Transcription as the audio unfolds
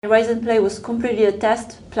Rise and Play was completely a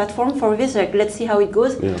test platform for this. Like, let's see how it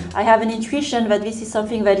goes. Yeah. I have an intuition that this is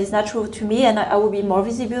something that is natural to me, and I will be more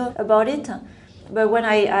visible about it. But when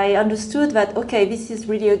I understood that, okay, this is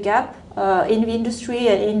really a gap in the industry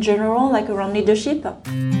and in general, like around leadership.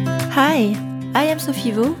 Hi, I am Sophie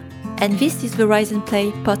Vaux, and this is the Rise and Play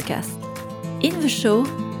podcast. In the show,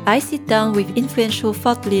 I sit down with influential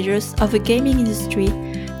thought leaders of the gaming industry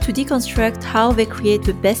to deconstruct how they create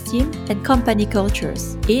the best team and company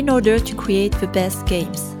cultures in order to create the best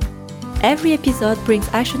games. Every episode brings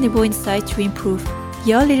actionable insight to improve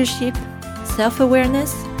your leadership,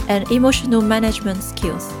 self-awareness, and emotional management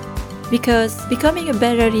skills. Because becoming a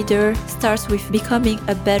better leader starts with becoming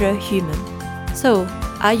a better human. So,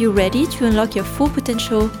 are you ready to unlock your full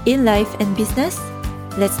potential in life and business?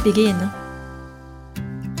 Let's begin.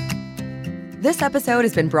 This episode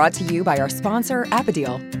has been brought to you by our sponsor,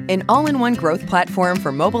 Appideal, an all-in-one growth platform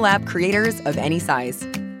for mobile app creators of any size.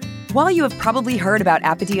 While you have probably heard about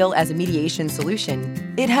Appideal as a mediation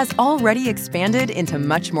solution, it has already expanded into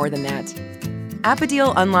much more than that.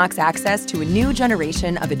 Appideal unlocks access to a new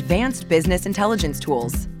generation of advanced business intelligence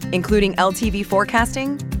tools, including LTV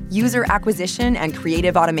forecasting, user acquisition and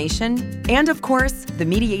creative automation, and of course, the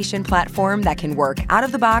mediation platform that can work out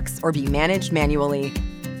of the box or be managed manually.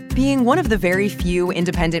 Being one of the very few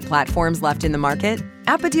independent platforms left in the market,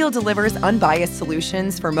 Appideal delivers unbiased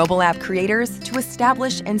solutions for mobile app creators to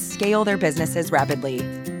establish and scale their businesses rapidly.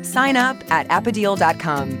 Sign up at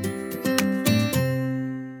appideal.com.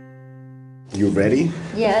 You ready?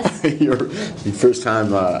 Yes. your first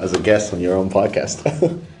time as a guest on your own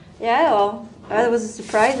podcast. Yeah, well, that was a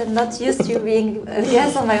surprise. I'm not used to being a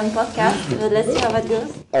guest on my own podcast, but let's see how that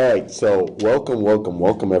goes. All right, so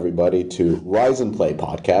welcome everybody to Rise and Play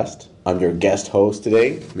podcast. I'm your guest host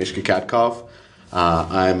today, Mishka Katkov.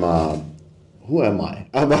 Who am I?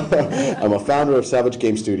 I'm a founder of Savage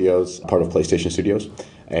Game Studios, part of PlayStation Studios,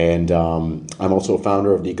 and I'm also a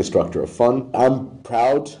founder of Deconstructor of Fun. I'm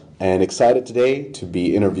proud and excited today to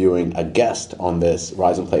be interviewing a guest on this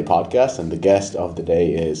Rise and Play podcast, and the guest of the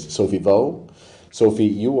day is Sophie Vaux. Sophie,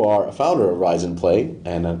 you are a founder of Rise and Play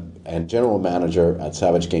and general manager at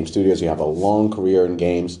Savage Game Studios. You have a long career in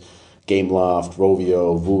games, Gameloft,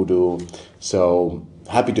 Rovio, Voodoo. So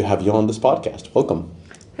happy to have you on this podcast. Welcome.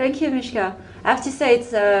 Thank you, Mishka. I have to say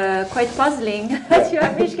it's quite puzzling that you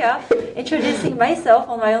have Mishka introducing myself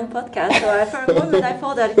on my own podcast. So for a moment I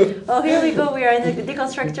thought that, oh, here we go, we are in the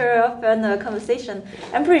Deconstructor of Fun conversation.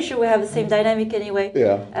 I'm pretty sure we have the same dynamic anyway.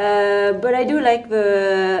 Yeah. But I do like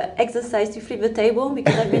the exercise to flip the table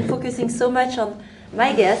because I've been focusing so much on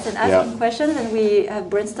my guests and asking questions, and we have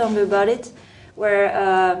brainstormed about it,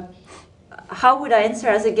 where how would I answer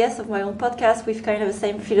as a guest of my own podcast with kind of the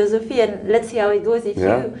same philosophy, and let's see how it goes if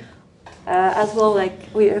you as well, like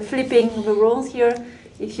we are flipping the roles here.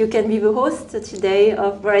 If you can be the host today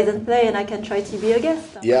of Rise and Play, and I can try to be a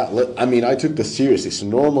guest. Yeah, I mean, I took this seriously. So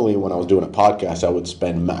normally when I was doing a podcast, I would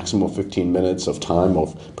spend maximum 15 minutes of time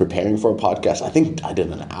of preparing for a podcast. I think I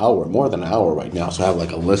did an hour, more than an hour right now. So I have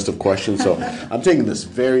like a list of questions. So I'm taking this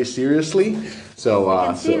very seriously. So I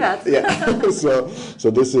can see that. Yeah.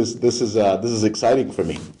 so this is exciting for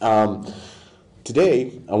me.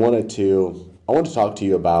 Today I want to talk to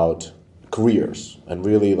you about careers and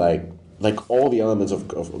really like all the elements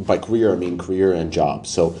of by career, I mean career and job.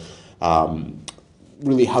 So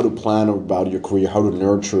really how to plan about your career, how to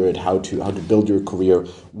nurture it, how to build your career,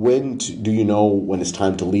 do you know when it's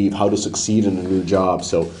time to leave, how to succeed in a new job.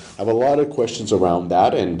 So I have a lot of questions around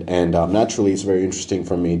that, and naturally it's very interesting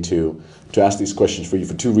for me to ask these questions for you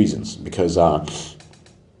for two reasons. Because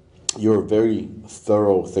you're a very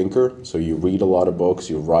thorough thinker, so you read a lot of books,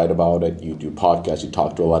 you write about it, you do podcasts, you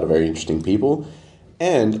talk to a lot of very interesting people,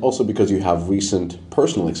 and also because you have recent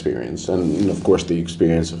personal experience and of course the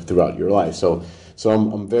experience throughout your life. So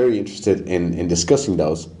I'm very interested in discussing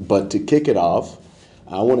those. But to kick it off,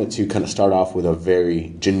 I wanted to kind of start off with a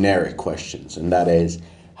very generic questions, and that is,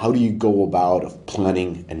 how do you go about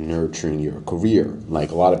planning and nurturing your career? Like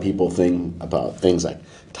a lot of people think about things like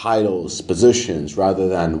titles, positions, rather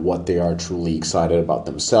than what they are truly excited about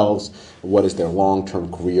themselves. What is their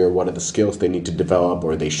long-term career? What are the skills they need to develop,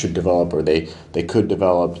 or they should develop, or they could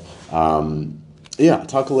develop?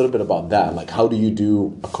 Talk a little bit about that. Like, how do you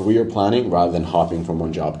do a career planning rather than hopping from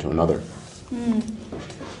one job to another?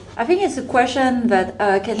 I think it's a question that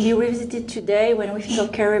can be revisited today when we think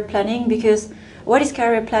of career planning, because what is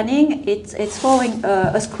career planning? It's following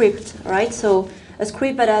a script, right? So a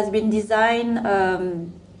script that has been designed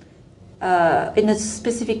in a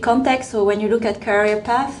specific context. So when you look at career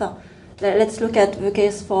path, let's look at the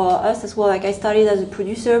case for us as well. Like I started as a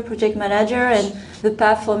producer, project manager, and the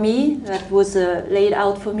path for me that was laid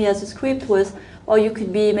out for me as a script was, or you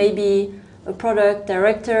could be maybe a product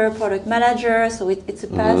director, product manager. So it's a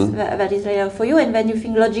path that is laid out for you, and then you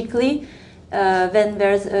think logically. Then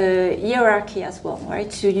there's a hierarchy as well,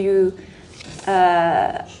 right? So you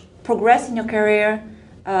progress in your career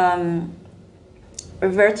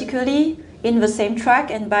vertically in the same track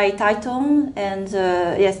and by title and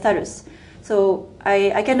status. So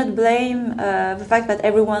I cannot blame the fact that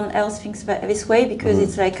everyone else thinks this way, because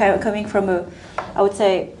it's like coming from I would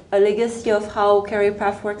say, a legacy of how career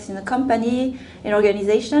path works in a company, in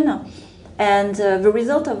organization. And the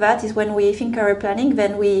result of that is when we think career planning,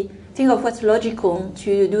 then we think of what's logical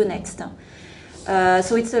to do next.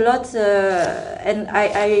 So it's a lot, and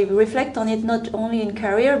I reflect on it not only in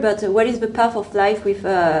career, but what is the path of life with,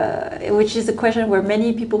 which is a question where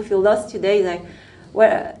many people feel lost today. Like,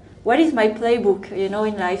 what is my playbook, in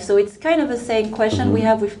life? So it's kind of the same question we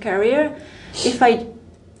have with career.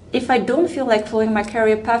 If I don't feel like following my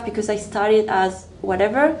career path because I started as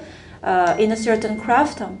whatever in a certain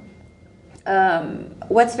craft,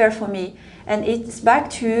 what's there for me? And it's back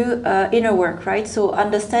to inner work, right? So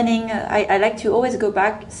understanding, I like to always go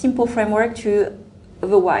back, simple framework, to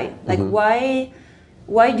the why. Like why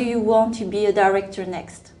do you want to be a director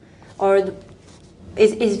next? Or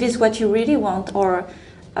is this what you really want? Or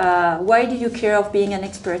why do you care of being an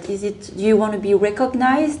expert? Do you want to be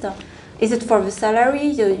recognized? Is it for the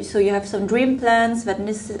salary? So you have some dream plans that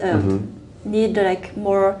need like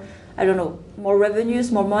more, I don't know, more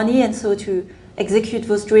revenues, more money, and so to execute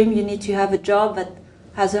those dreams, you need to have a job that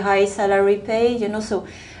has a high salary pay, So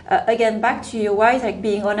again, back to your why, like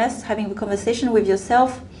being honest, having a conversation with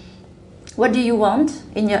yourself. What do you want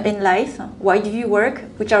in life? Why do you work?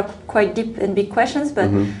 Which are quite deep and big questions, but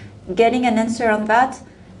getting an answer on that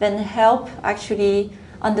then help actually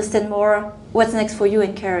understand more what's next for you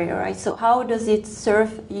in career, right? So how does it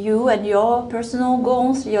serve you and your personal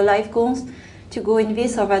goals, your life goals, to go in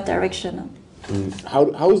this or that direction?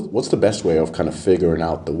 What's the best way of kind of figuring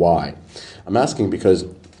out the why? I'm asking because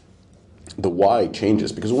the why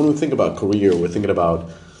changes. Because when we think about career, we're thinking about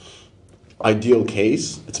ideal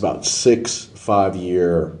case. It's about 6-5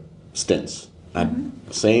 year stints at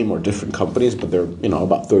same or different companies, but they're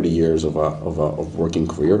about 30 years of working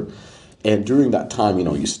career. And during that time,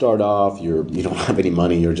 you start off, you don't have any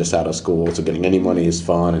money, you're just out of school, so getting any money is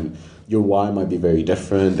fun, and your why might be very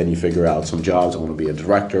different. Then you figure out some jobs, I want to be a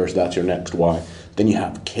director, so that's your next why. Then you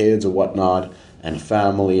have kids or whatnot, and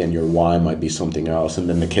family, and your why might be something else. And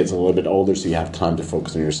then the kids are a little bit older, so you have time to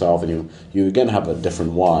focus on yourself, and you again have a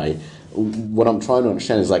different why. What I'm trying to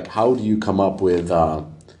understand is, like, how do you come up with a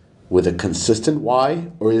consistent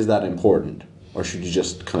why, or is that important? Or should you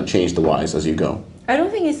just kind of change the whys as you go? I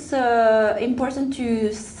don't think it's important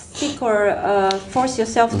to stick or force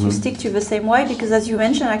yourself to stick to the same why, because as you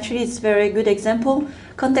mentioned, actually it's a very good example.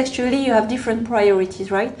 Contextually, you have different priorities,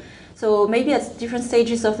 right? So maybe at different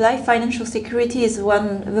stages of life, financial security is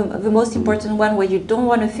the most important one, where you don't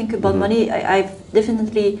want to think about money. I've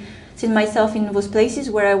definitely seen myself in those places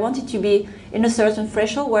where I wanted to be in a certain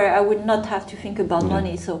threshold where I would not have to think about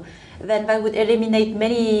money. So then that would eliminate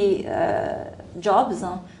many jobs,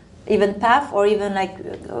 even path, or even like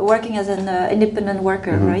working as an independent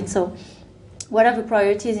worker, right? So what are the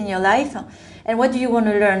priorities in your life, and what do you want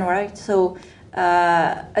to learn, right? So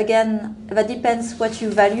again, that depends what you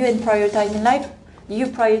value and prioritize in life. Do you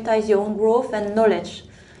prioritize your own growth and knowledge?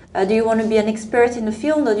 Do you want to be an expert in the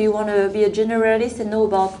field, or do you want to be a generalist and know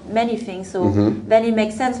about many things? So then it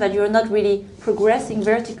makes sense that you're not really progressing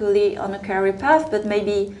vertically on a career path, but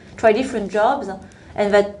maybe try different jobs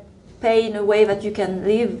and that pay in a way that you can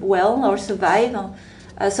live well or survive.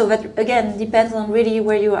 So that, again, depends on really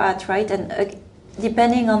where you're at, right? And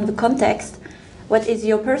depending on the context, what is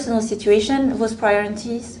your personal situation, those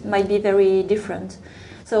priorities might be very different.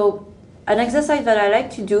 So an exercise that I like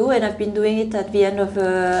to do, and I've been doing it at the end of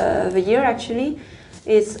the year actually,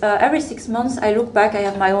 is every 6 months I look back. I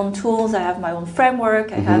have my own tools, I have my own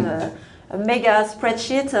framework, I have a mega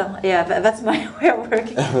spreadsheet. That's my way of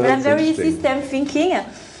working. But I'm very system thinking.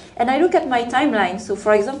 And I look at my timeline. So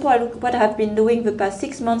for example, I look at what I've been doing the past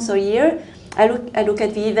 6 months or year. I look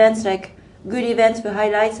at the events, like good events, the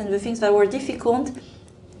highlights, and the things that were difficult.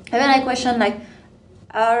 And then I question, like,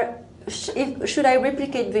 should I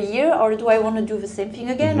replicate the year, or do I want to do the same thing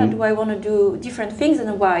again, or do I want to do different things,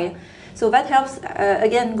 and why? So that helps,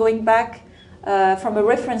 again, going back from a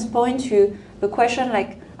reference point to the question,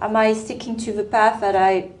 like, am I sticking to the path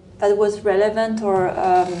that was relevant or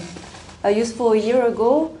useful a year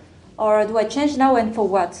ago? or do I change now and for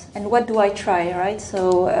what? And what do I try, right?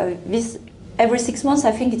 So this every 6 months,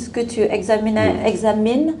 I think it's good to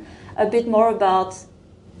examine a bit more about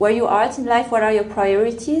where you are in life, what are your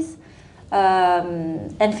priorities,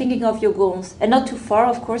 and thinking of your goals. And not too far,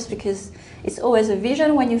 of course, because it's always a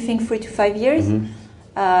vision when you think 3 to 5 years.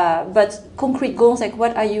 But concrete goals, like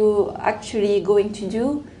what are you actually going to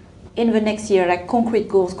do in the next year? Like concrete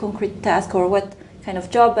goals, concrete tasks, or what kind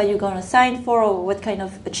of job are you going to sign for, or what kind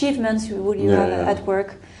of achievements will you have at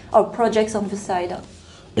work, or projects on the side.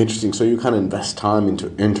 Interesting. So you kind of invest time into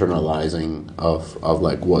internalizing of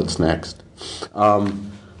like what's next,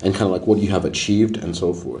 and kind of like what you have achieved and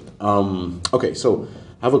so forth. Okay, so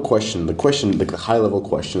I have a question. The question, like the high level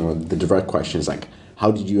question or the direct question is like,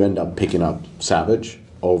 how did you end up picking up Savage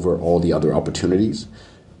over all the other opportunities?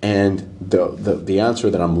 And the answer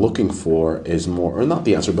that I'm looking for is more, or not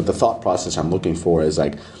the answer, but the thought process I'm looking for is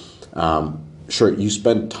like, sure, you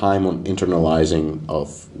spent time on internalizing of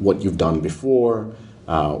what you've done before,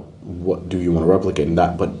 what do you want to replicate in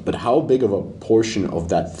that, but how big of a portion of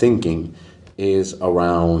that thinking is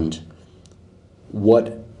around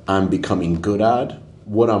what I'm becoming good at,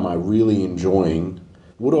 what am I really enjoying,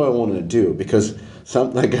 what do I want to do? Because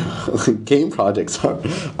some like game projects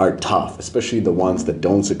are tough, especially the ones that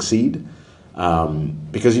don't succeed,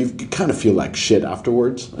 because you kind of feel like shit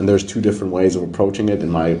afterwards. And there's two different ways of approaching it, in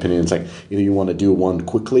my opinion. It's like either you want to do one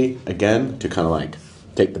quickly again to kind of like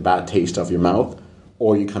take the bad taste off your mouth,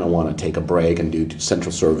 or you kind of want to take a break and do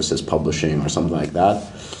central services publishing or something like that.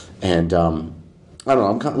 And I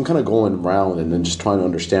don't know, I'm kind of going around and then just trying to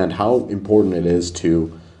understand how important it is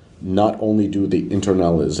to not only do the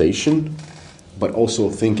internalization, but also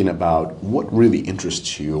thinking about what really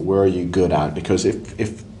interests you, where are you good at? Because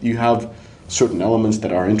if you have certain elements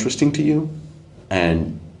that are interesting to you,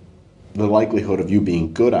 and the likelihood of you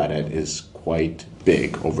being good at it is quite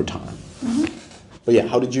big over time. But yeah,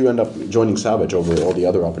 how did you end up joining Savage over all the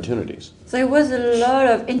other opportunities? So it was a lot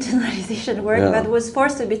of internalization work that was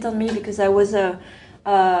forced a bit on me because I was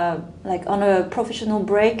like on a professional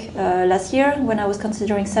break last year when I was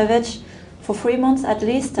considering Savage for 3 months at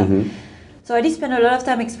least. So I did spend a lot of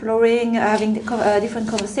time exploring, having different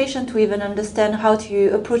conversations to even understand how to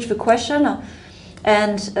approach the question.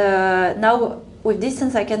 And now with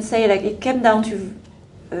distance, I can say like it came down to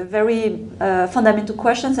very fundamental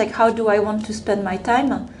questions like how do I want to spend my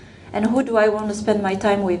time and who do I want to spend my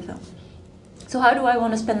time with. So how do I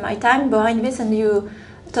want to spend my time behind this, and you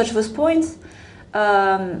touch those points.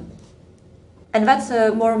 And that's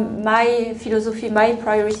more my philosophy, my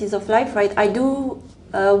priorities of life, right? I do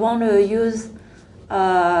want to use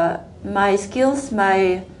my skills,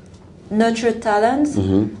 my nurtured talents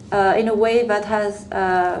in a way that has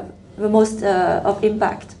the most of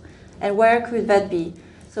impact. And where could that be?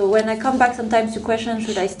 So when I come back sometimes to questions,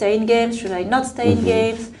 should I stay in games? Should I not stay in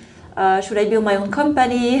games? Should I build my own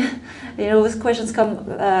company? You know, those questions come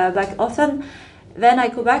back often. Then I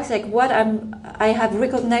go back, like what I have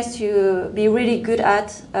recognized to be really good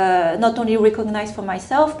at, not only recognized for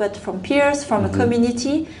myself, but from peers, from a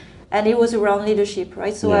community, and it was around leadership,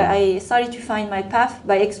 right? So I started to find my path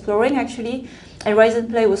by exploring actually, and Rise and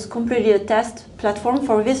Play was completely a test platform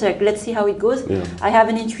for this, like let's see how it goes. I have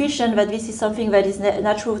an intuition that this is something that is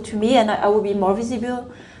natural to me, and I will be more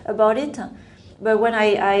visible about it. But when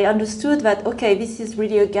I understood that, okay, this is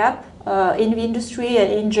really a gap in the industry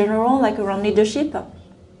and in general, like around leadership,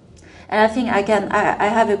 and I think I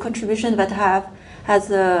have a contribution that has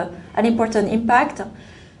an important impact.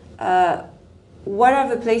 What are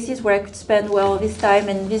the places where I could spend this time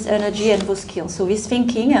and this energy and those skills? So this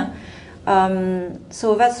thinking.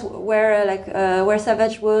 So that's where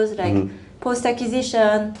Savage was, like post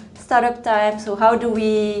acquisition, startup time. So how do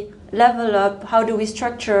we level up? How do we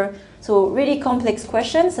structure? So really complex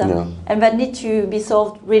questions, and that need to be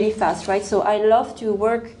solved really fast, right? So I love to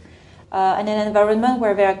work in an environment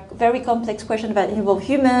where there are very complex questions that involve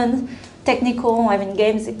humans, technical,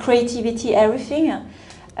 games, creativity, everything,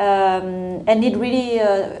 and need really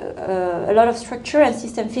a lot of structure and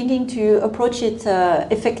system thinking to approach it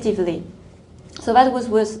effectively. So that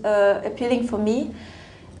was appealing for me,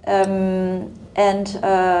 and.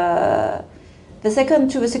 The second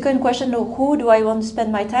question, who do I want to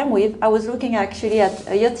spend my time with? I was looking actually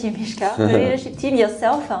at your team, Mishka, the leadership team,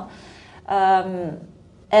 yourself,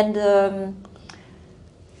 and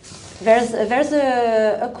there's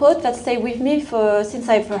a quote that stayed with me since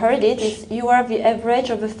I've heard it. Is you are the average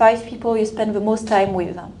of the 5 people you spend the most time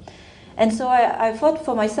with, and so I thought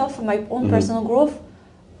for myself, for my own personal growth,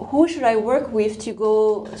 who should I work with to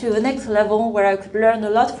go to the next level where I could learn a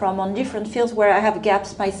lot from on different fields where I have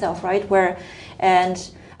gaps myself, right?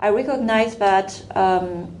 And I recognize that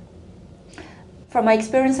from my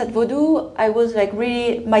experience at Vodou, I was like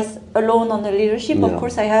really alone on the leadership. Yeah. Of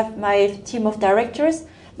course, I have my team of directors,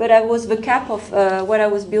 but I was the cap of what I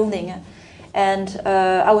was building. And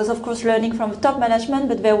I was, of course, learning from the top management,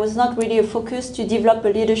 but there was not really a focus to develop a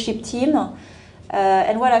leadership team.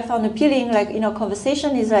 And what I found appealing, like in our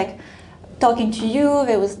conversation, is like talking to you.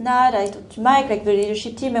 There was Nad, I talked to Mike, like the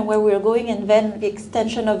leadership team, and where we were going, and then the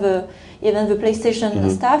extension of even the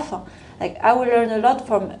PlayStation staff. Like I will learn a lot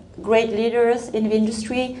from great leaders in the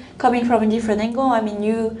industry, coming from a different angle. I mean,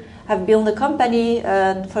 you have built a company,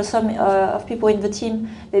 and for some of people in the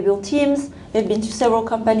team, they build teams. They've been to several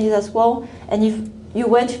companies as well. And if you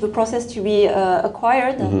went through the process to be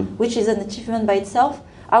acquired, which is an achievement by itself,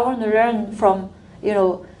 I want to learn from,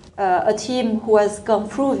 a team who has gone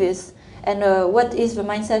through this, and what is the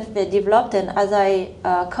mindset they developed. And as I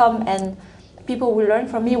come and people will learn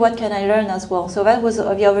from me, what can I learn as well? So that was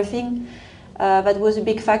the other thing. That was a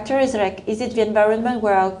big factor, is like, is it the environment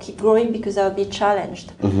where I'll keep growing because I'll be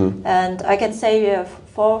challenged? And I can say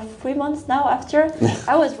for 3 months now after,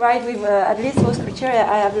 I was right with at least those criteria.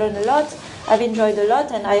 I have learned a lot, I've enjoyed a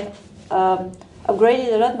lot, and I've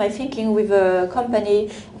upgraded a lot my thinking with a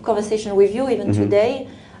company, conversation with you even today,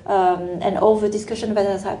 and all the discussion that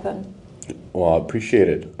has happened. Well, I appreciate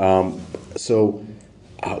it.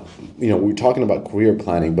 We're talking about career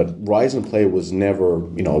planning, but Rise and Play was never,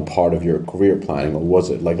 a part of your career planning, or was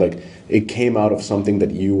it? Like it came out of something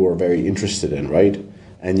that you were very interested in, right?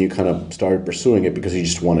 And you kind of started pursuing it because you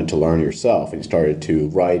just wanted to learn yourself, and you started to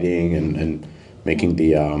writing and making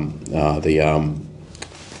the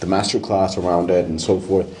master class around it and so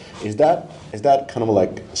forth. Is that kind of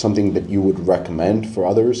like something that you would recommend for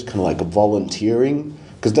others, kind of like volunteering?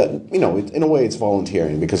 Because that, in a way it's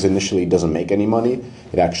volunteering, because initially it doesn't make any money.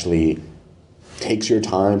 It actually takes your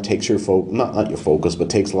time, takes your not your focus, but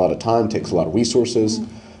takes a lot of time, takes a lot of resources.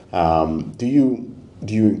 Do you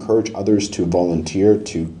encourage others to volunteer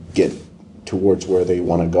to get towards where they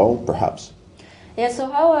want to go, perhaps? Yeah. So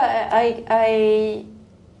how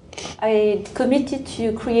I committed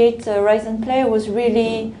to create Rise and Play was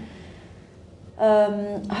really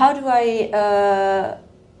how do I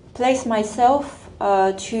place myself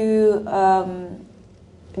to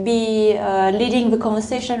be leading the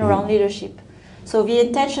conversation around leadership. So the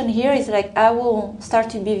intention here is like I will start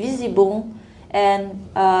to be visible and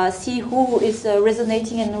see who is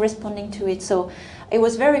resonating and responding to it. So it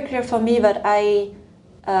was very clear for me that I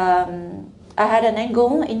had an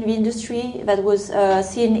angle in the industry that was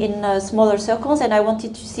seen in smaller circles, and I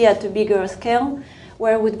wanted to see at a bigger scale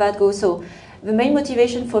where would that go. So the main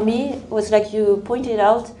motivation for me was, like you pointed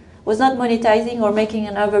out, was not monetizing or making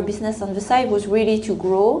another business on the side, was really to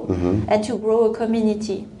grow and to grow a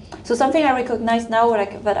community. So something I recognize now,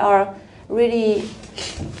 like that are really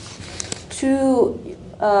two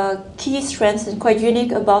key strengths and quite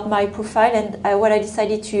unique about my profile and what I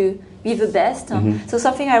decided to be the best. So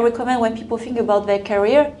something I recommend when people think about their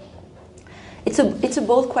career, it's a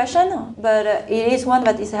bold question, but it is one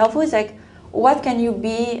that is helpful. It's like, what can you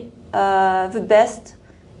be the best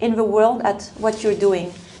in the world at what you're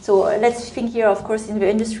doing? So let's think here, of course, in the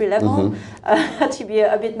industry level, to be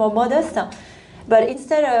a bit more modest. But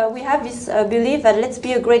instead, we have this belief that let's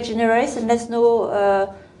be a great generalist and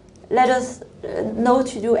let us know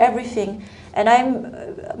to do everything. And I'm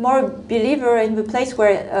more a believer in the place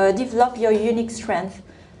where develop your unique strength.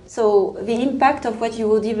 So the impact of what you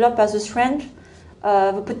will develop as a strength,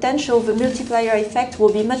 the potential, the multiplier effect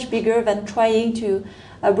will be much bigger than trying to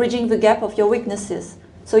bridging the gap of your weaknesses.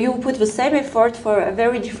 So you put the same effort for a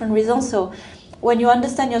very different reason. So when you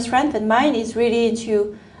understand your strength, and mine is really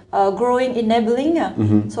into growing,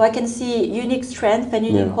 enabling. So I can see unique strength and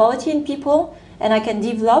unique quality in people, and I can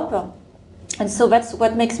develop. And so that's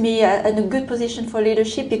what makes me in a good position for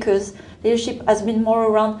leadership, because leadership has been more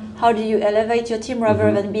around how do you elevate your team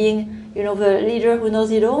rather than being, the leader who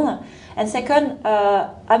knows it all. And second,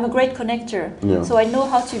 I'm a great connector. So I know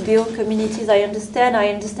how to build communities. I understand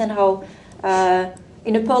how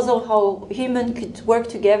in a puzzle how human could work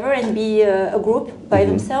together and be a group by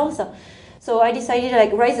themselves. So I decided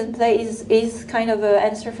like Rise and Play is kind of an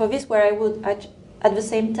answer for this, where I would at the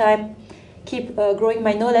same time keep growing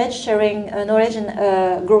my knowledge, sharing knowledge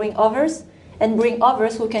and growing others, and bring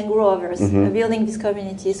others who can grow others, building this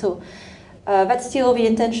community. So that's still the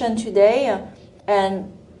intention today.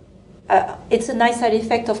 And it's a nice side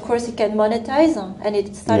effect. Of course, it can monetize, and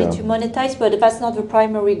it started to monetize, but that's not the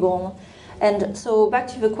primary goal. And so back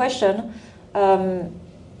to the question,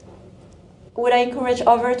 would I encourage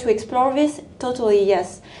others to explore this? Totally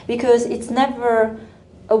yes, because it's never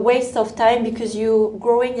a waste of time, because you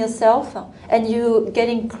growing yourself and you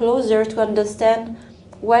getting closer to understand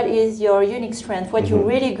what is your unique strength, what you're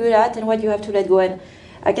really good at, and what you have to let go. And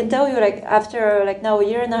I can tell you, like after like now a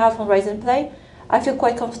year and a half on Rise and Play, I feel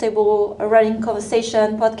quite comfortable running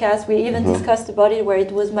conversation, podcasts. We even discussed about it where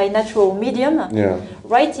it was my natural medium. Yeah.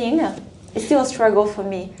 Writing is still a struggle for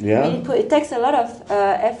me. Yeah. It takes a lot of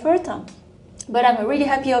effort, but I'm really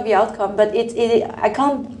happy of the outcome. But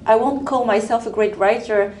I won't call myself a great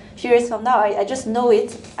writer a few years from now. I just know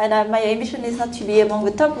it, and my ambition is not to be among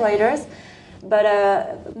the top writers, but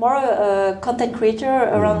more a content creator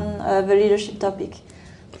around the leadership topic.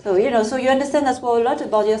 So so you understand as well a lot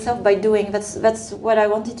about yourself by doing. That's what I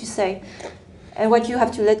wanted to say, and what you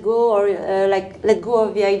have to let go, or let go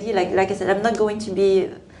of the idea. Like I said, I'm not going to be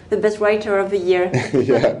the best writer of the year.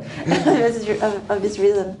 Yeah. of this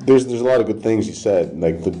reason. There's a lot of good things you said.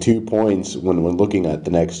 Like the 2 points when looking at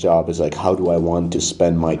the next job is like, how do I want to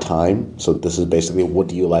spend my time? So this is basically, what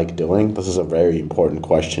do you like doing? This is a very important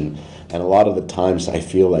question, and a lot of the times I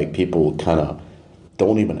feel like people kind of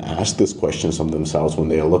don't even ask this questions of themselves when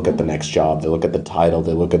they look at the next job. They look at the title,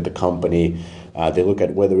 they look at the company, they look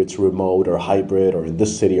at whether it's remote or hybrid or in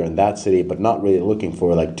this city or in that city, but not really looking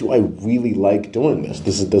for like, do I really like doing this?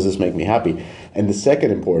 Does this make me happy? And the second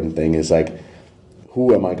important thing is like,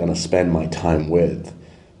 who am I going to spend my time with?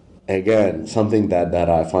 Again, something that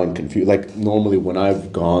I find confusing. Like normally when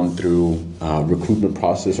I've gone through recruitment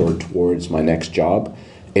process or towards my next job,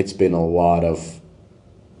 it's been a lot of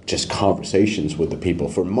just conversations with the people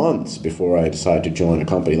for months before I decide to join a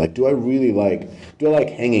company. Like, do I like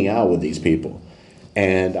hanging out with these people?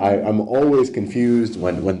 And I'm always confused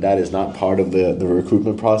when that is not part of the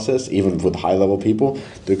recruitment process, even with high level people.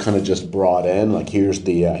 They're kind of just brought in, like, here's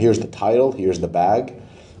the title, here's the bag,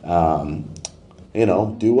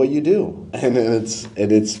 do what you do. And it's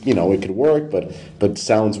it could work, but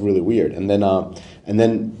sounds really weird. And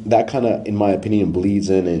then that kind of, in my opinion, bleeds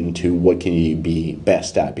into what can you be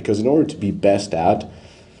best at. Because in order to be best at,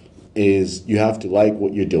 is you have to like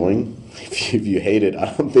what you're doing. If you hate it,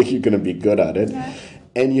 I don't think you're going to be good at it. Yeah.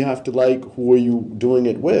 And you have to like who are you doing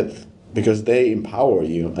it with, because they empower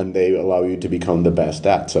you and they allow you to become the best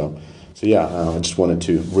at. So yeah, I just wanted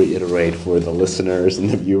to reiterate for the listeners and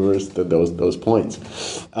the viewers those points.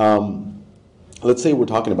 Let's say we're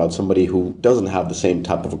talking about somebody who doesn't have the same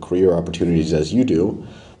type of career opportunities as you do,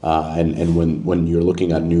 and when you're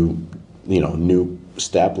looking at new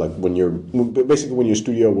step, like when your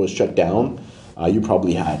studio was shut down, you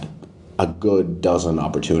probably had a good dozen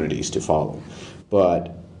opportunities to follow.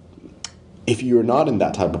 But if you're not in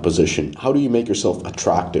that type of position, how do you make yourself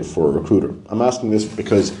attractive for a recruiter? I'm asking this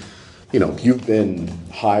because you've been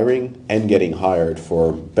hiring and getting hired for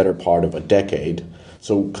a better part of a decade.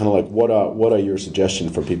 So kind of like, what are your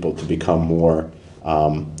suggestions for people to become more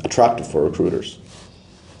attractive for recruiters?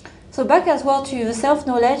 So back as well to the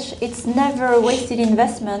self-knowledge, it's never a wasted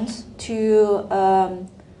investment to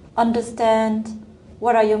understand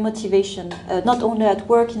what are your motivation, not only at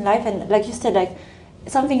work, in life, and like you said, like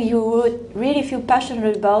something you would really feel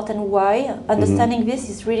passionate about and why. Understanding this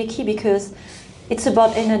is really key because it's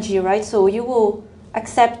about energy, right? So you will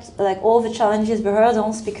accept like all the challenges, the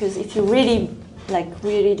hurdles, because if you really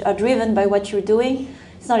are driven by what you're doing,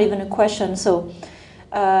 it's not even a question. So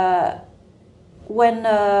when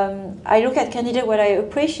I look at candidates, what I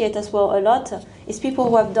appreciate as well a lot is people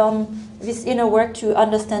who have done this inner work to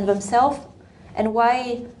understand themselves and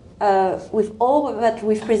why, with all that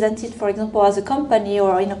we've presented, for example, as a company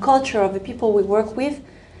or in a culture of the people we work with,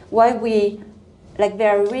 why they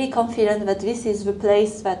are really confident that this is the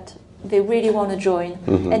place that they really want to join,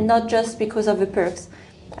 and not just because of the perks.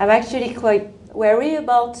 I'm actually quite wary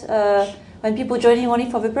about when people joining only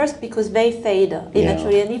for the perks, because they fade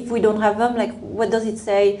eventually. Yeah. And if we don't have them, like, what does it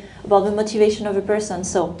say about the motivation of a person?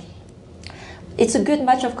 So it's a good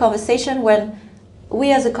match of conversation when we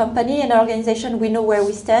as a company and an organization, we know where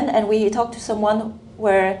we stand, and we talk to someone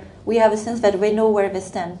where we have a sense that they know where they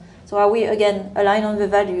stand. So are we, again, aligned on the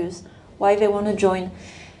values, why they want to join?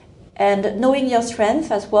 And knowing your strength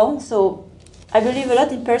as well. So I believe a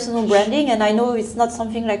lot in personal branding, and I know it's not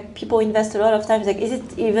something like people invest a lot of time. Like, is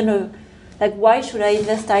it even why should I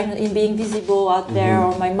invest time in being visible out there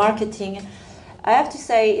or my marketing? I have to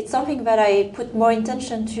say it's something that I put more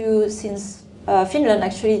intention to since Finland,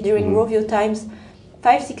 actually, during Rovio times,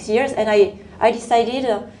 5-6 years, and I decided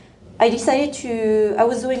to. I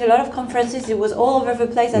was doing a lot of conferences. It was all over the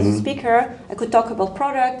place as a speaker. I could talk about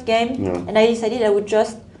product, game, and I decided I would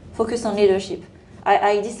just focus on leadership.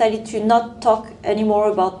 I decided to not talk anymore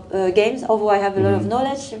about games, although I have a lot of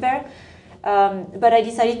knowledge there. But I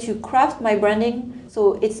decided to craft my branding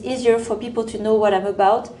so it's easier for people to know what I'm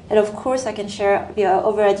about. And of course, I can share the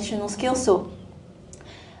other additional skills. So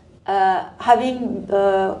having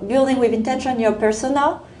building with intention your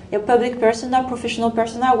persona, your public persona, professional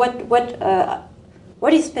persona.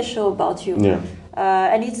 What is special about you? Yeah.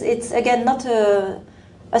 And it's again not a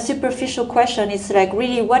superficial question. It's like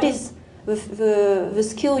really what is the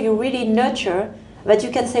skill you really nurture that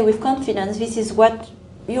you can say with confidence. This is what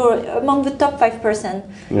you're among the top 5%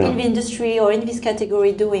 in the industry or in this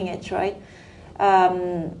category doing it, right?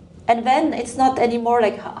 And then it's not anymore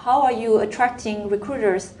like how are you attracting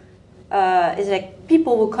recruiters? It's like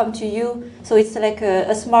people will come to you. So it's like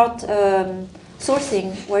a smart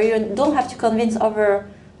sourcing where you don't have to convince others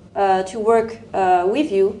to work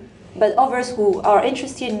with you, but others who are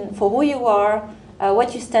interested for who you are,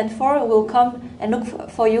 what you stand for, will come and look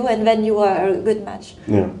for you, and then you are a good match.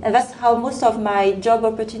 Yeah. And that's how most of my job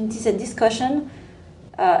opportunities and discussion,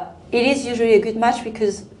 it is usually a good match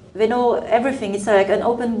because they know everything. It's like an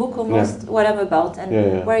open book almost what I'm about,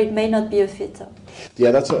 and where it may not be a fit.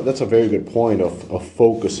 Yeah, that's a very good point of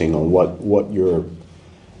focusing on what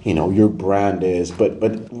your brand is,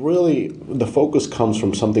 but really the focus comes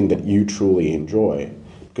from something that you truly enjoy.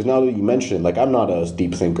 Because now that you mention it, like I'm not as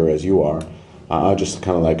deep thinker as you are. I just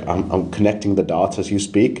kind of like I'm connecting the dots as you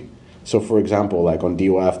speak. So for example, like on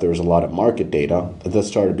DOF, there's a lot of market data that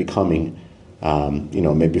started becoming,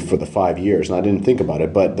 maybe for the 5 years, and I didn't think about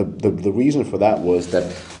it. But the reason for that was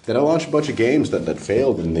that I launched a bunch of games that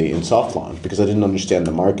failed in soft launch because I didn't understand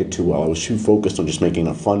the market too well. I was too focused on just making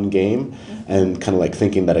a fun game and kind of like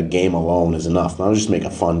thinking that a game alone is enough. Now just make a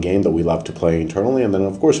fun game that we love to play internally, and then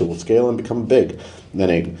of course it will scale and become big. And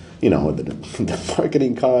then the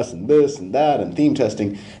marketing costs and this and that and theme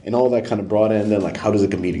testing and all that kind of brought in. Then like how does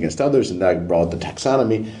it compete against others? And that brought the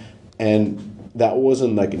taxonomy, and that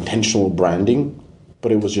wasn't like intentional branding,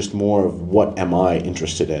 but it was just more of what am I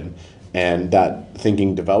interested in. And that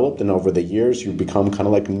thinking developed, and over the years you become kind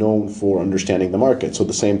of like known for understanding the market. So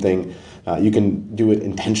the same thing, you can do it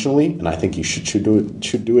intentionally, and I think you should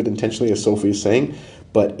do it intentionally, as Sophie is saying.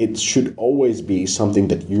 But it should always be something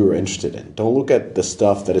that you're interested in. Don't look at the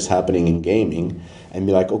stuff that is happening in gaming and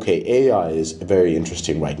be like, okay, AI is very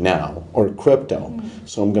interesting right now, or crypto.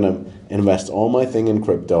 So I'm gonna invest all my thing in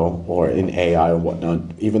crypto or in AI or whatnot,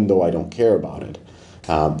 even though I don't care about it.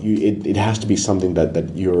 It has to be something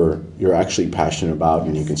that you're actually passionate about,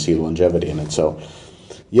 and you can see longevity in it. So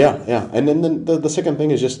yeah. And then the second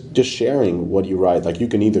thing is just sharing what you write. Like you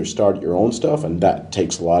can either start your own stuff, and that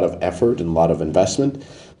takes a lot of effort and a lot of investment,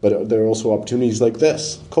 but there are also opportunities like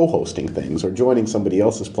this, co-hosting things or joining somebody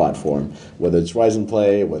else's platform, whether it's Rise and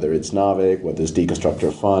Play, whether it's Naavik, whether it's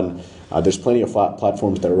Deconstructor Fun. There's plenty of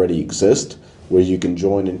platforms that already exist where you can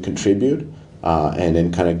join and contribute, and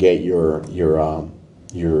then kind of get your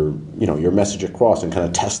message across and kind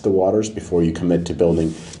of test the waters before you commit to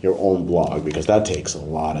building your own blog, because that takes a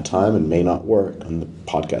lot of time and may not work. And the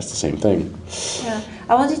podcast, the same thing. Yeah,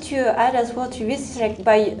 I wanted to add as well to this, like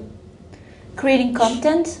by creating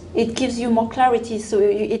content, it gives you more clarity. So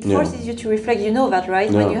it forces you to reflect. You know that,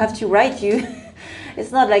 right? When you have to write,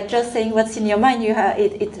 it's not like just saying what's in your mind.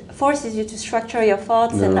 It forces you to structure your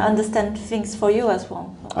thoughts and understand things for you as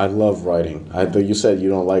well. I love writing. You said you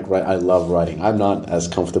don't like writing. I love writing. I'm not as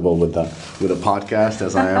comfortable with a podcast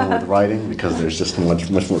as I am with writing, because there's just much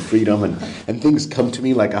more freedom, and things come to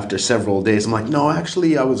me like after several days. I'm like, no,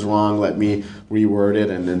 actually I was wrong. Let me reword it,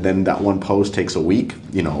 and then that one post takes a week.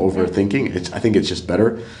 Overthinking. I think it's just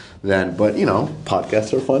better than. But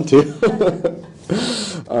podcasts are fun too.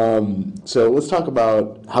 So let's talk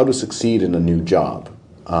about how to succeed in a new job.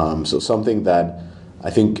 So something that I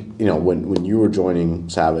think, when you were joining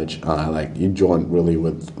Savage, you joined really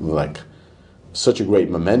with like such a great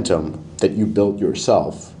momentum that you built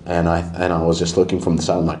yourself. And I was just looking from the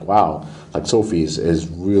side, I'm like, wow, like Sophie is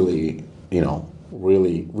really,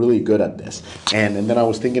 really, really good at this. And then I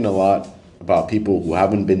was thinking a lot about people who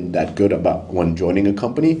haven't been that good about when joining a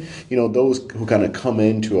company, those who kind of come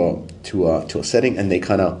into a setting and they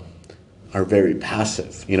kind of are very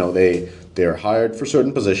passive. They're hired for a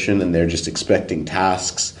certain position and they're just expecting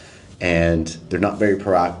tasks, and they're not very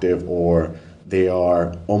proactive, or they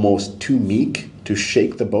are almost too meek to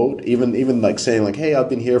shake the boat. Even like saying like, hey, I've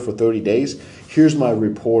been here for 30 days. Here's my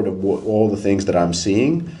report of all the things that I'm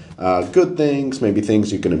seeing. Good things, maybe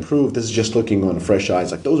things you can improve. This is just looking on fresh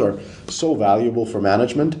eyes. Like those are so valuable for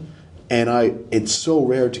management, and it's so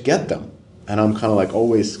rare to get them. And I'm kind of like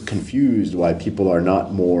always confused why people are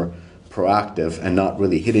not more proactive and not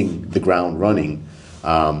really hitting the ground running.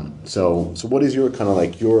 So what is your kind of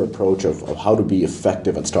like your approach of how to be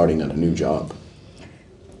effective at starting at a new job?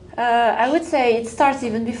 I would say it starts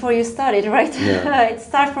even before you started, right? Yeah. It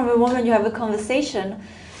starts from the moment you have a conversation.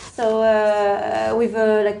 So with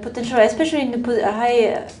like potential, especially in the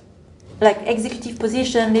high like executive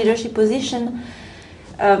position, leadership position.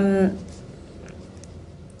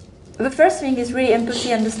 The first thing is really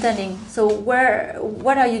empathy, understanding. So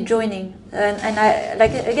what are you joining? And I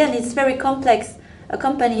like, again, it's very complex. A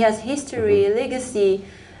company has history, legacy,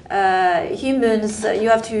 humans. You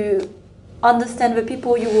have to understand the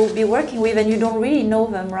people you will be working with, and you don't really know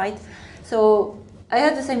them, right? So I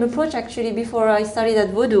had the same approach actually before I started at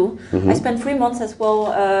Vodou. I spent 3 months as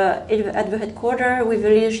well at the headquarters with the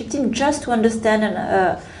leadership team just to understand and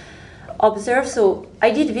observe. So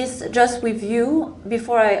I did this just with you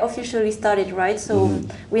before I officially started, right? So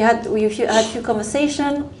we had a few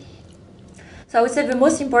conversations. So I would say the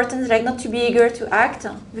most important is like not to be eager to act,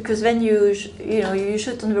 because then you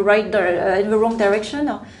shoot in the in the wrong direction,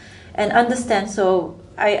 and understand. So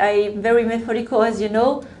I'm very methodical, as you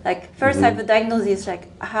know. Like first I have a diagnosis, like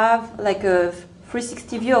have like a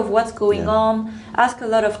 360 view of what's going on, ask a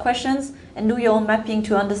lot of questions, and do your own mapping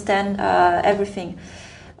to understand everything,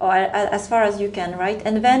 or as far as you can, right?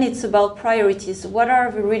 And then it's about priorities. What are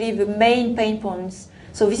really the main pain points?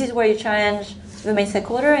 So this is where you challenge the main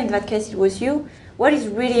stakeholder. In that case, it was you. What is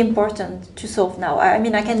really important to solve now? I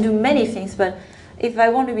mean, I can do many things, but if I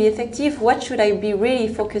want to be effective, what should I be really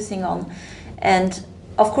focusing on? And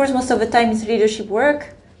of course, most of the time it's leadership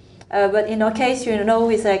work. But in our case,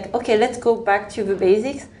 it's like, okay, let's go back to the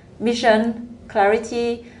basics: mission,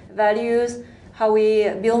 clarity, values, how we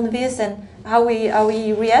build this, and how we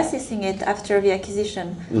reassessing it after the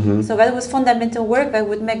acquisition. So that was fundamental work that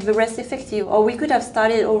would make the rest effective. Or we could have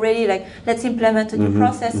started already, like, let's implement a new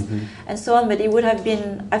process and so on, but it would have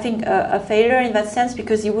been, I think, a failure in that sense,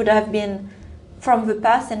 because it would have been from the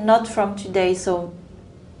past and not from today. So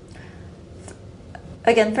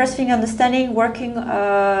again, first thing, understanding, working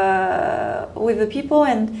with the people,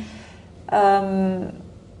 and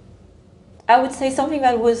I would say something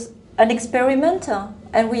that was an experiment,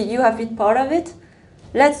 and you have been part of it.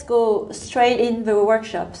 Let's go straight in the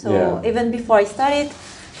workshop. So even before I started,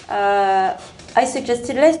 I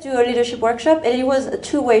suggested let's do a leadership workshop, and it was a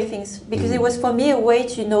two-way thing, because it was for me a way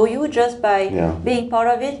to know you just by being part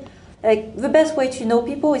of it. Like the best way to know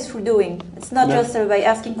people is through doing. It's not just by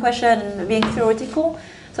asking questions and being theoretical.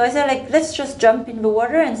 So I said, like, let's just jump in the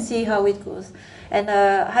water and see how it goes. And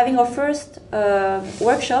having our first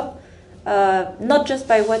workshop, not just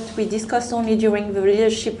by what we discussed only during the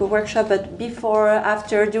leadership workshop, but before,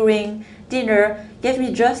 after, during dinner, gave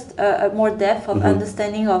me just a more depth of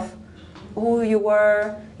understanding of who you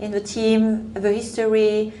were in the team, the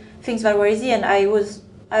history, things that were easy. And I was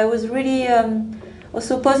really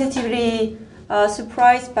also positively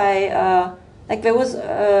surprised by like there was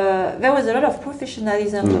a lot of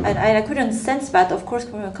professionalism, and I couldn't sense that, of course,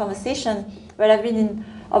 from a conversation. But I've been in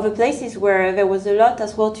other places where there was a lot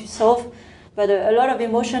as well to solve, but a lot of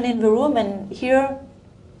emotion in the room. And here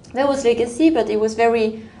there was legacy, but it was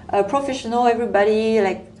very professional. Everybody,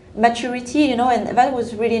 like, maturity, and that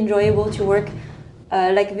was really enjoyable to work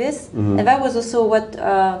like this. And that was also what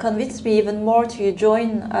convinced me even more to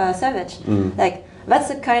join Savage. Like, that's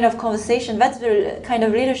the kind of conversation, that's the kind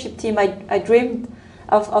of leadership team I dreamed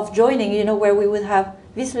of joining, where we would have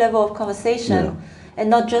this level of conversation, and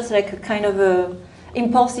not just like a kind of a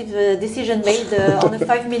impulsive decision made on a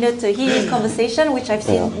 5-minute heated conversation, which I've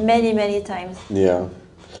seen many times.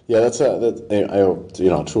 That's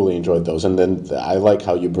I truly enjoyed those. And then I like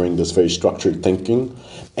how you bring this very structured thinking,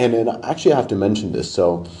 and actually I have to mention this.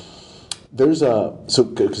 So there's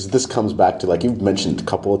because this comes back to, like, you've mentioned a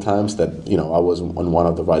couple of times that I was on one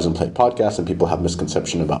of the Rise and Play podcasts, and people have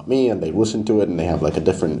misconception about me, and they listen to it and they have like a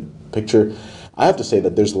different picture. I have to say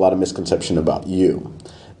that there's a lot of misconception about you,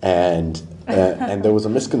 and there was a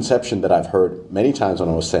misconception that I've heard many times when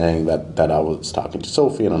I was saying that I was talking to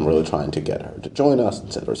Sophie and I'm really trying to get her to join us,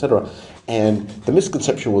 etc., etc. And the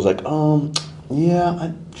misconception was like,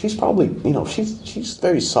 she's probably, she's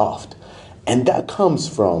very soft, and that comes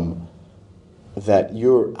from that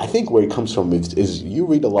I think where it comes from is you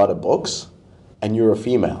read a lot of books and you're a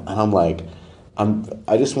female, and I'm like,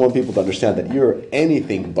 I just want people to understand that you're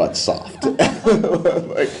anything but soft.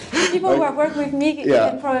 People who work with me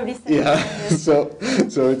can probably say that. So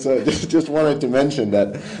it's just wanted to mention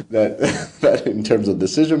that in terms of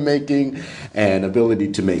decision making and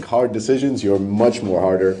ability to make hard decisions, you're much more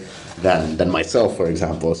harder than myself, for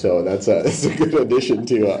example. So that's a good addition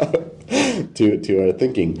to our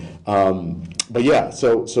thinking. But yeah,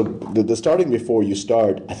 so the starting before you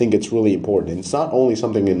start, I think it's really important. And it's not only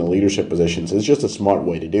something in the leadership positions, it's just a smart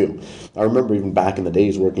way to do. I remember even back in the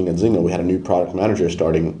days working at Zynga, we had a new product manager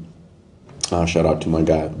starting. Shout out to my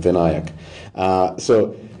guy, Vinayak.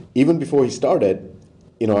 So even before he started,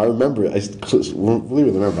 I remember, I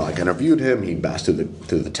really remember, like I interviewed him, he passed through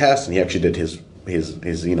the test, and he actually did his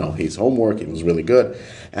homework. It was really good,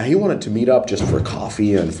 and he wanted to meet up just for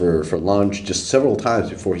coffee and for lunch just several times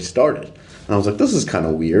before he started. And I was like, this is kind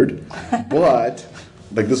of weird, but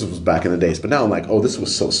like this was back in the days. But now I'm like, oh, this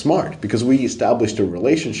was so smart because we established a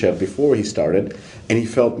relationship before he started, and he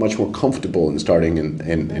felt much more comfortable in starting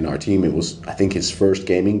in our team. It was, I think, his first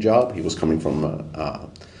gaming job. He was coming from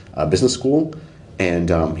a business school, and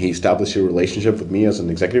he established a relationship with me as an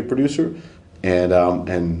executive producer,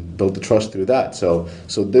 and built the trust through that. So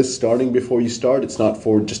this starting before you start, it's not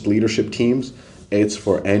for just leadership teams. It's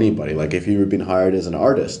for anybody. Like if you've been hired as an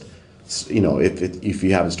artist, if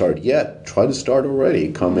you haven't started yet, try to start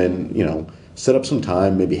already. Come in, set up some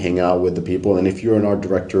time, maybe hang out with the people. And if you're an art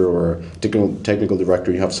director or technical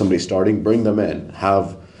director, you have somebody starting, bring them in.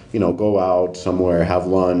 Go out somewhere, have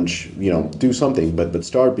lunch, do something. But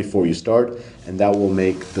start before you start, and that will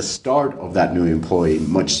make the start of that new employee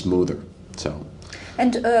much smoother. So.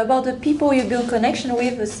 And about the people you build connection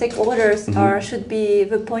with, the stakeholders should be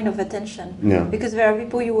the point of attention. Yeah. Because there are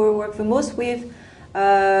people you will work the most with,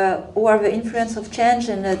 who are the influence of change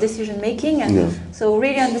and decision making, and so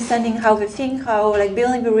really understanding how they think, how like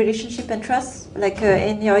building the relationship and trust, like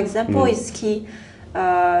in your example, is key,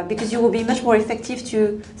 because you will be much more effective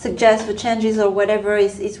to suggest the changes or whatever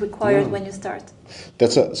is required when you start.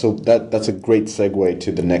 That's a great segue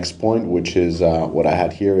to the next point, which is what I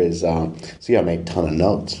had here is see, I made a ton of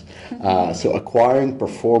notes. So acquiring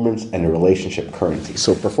performance and relationship currency.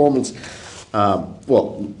 So performance.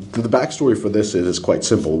 The backstory for this is quite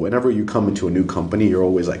simple. Whenever you come into a new company, you're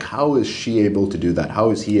always like, how is she able to do that?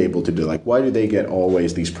 How is he able to do like, why do they get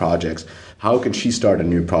always these projects? How can she start a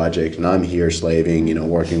new project and I'm here slaving,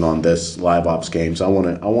 working on this live ops game? So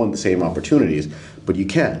I want the same opportunities, but you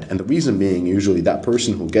can't. And the reason being, usually that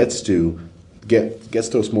person who gets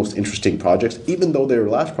those most interesting projects, even though their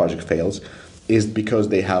last project fails, is because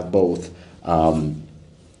they have both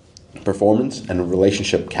performance and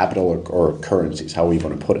relationship capital or currencies, how we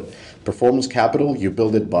want to put it. Performance capital, you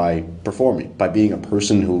build it by performing, by being a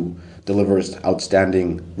person who delivers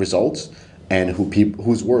outstanding results and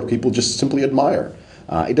whose work people just simply admire.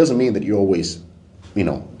 It doesn't mean that you always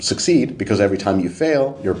succeed, because every time you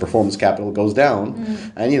fail, your performance capital goes down.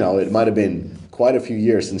 And it might have been quite a few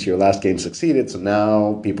years since your last game succeeded, so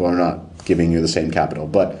now people are not giving you the same capital.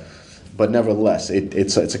 But nevertheless,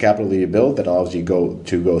 it's a capital that you build that allows you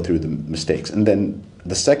to go through the mistakes. And then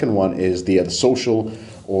the second one is the social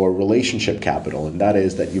or relationship capital, and that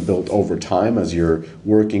is that you build over time as you're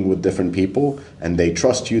working with different people, and they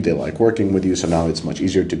trust you, they like working with you, so now it's much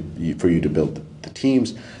easier for you to build the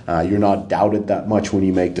teams. You're not doubted that much when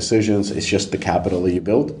you make decisions. It's just the capital that you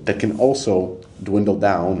build that can also dwindle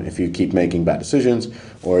down if you keep making bad decisions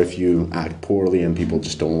or if you act poorly and people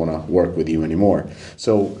just don't want to work with you anymore.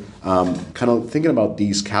 So kind of thinking about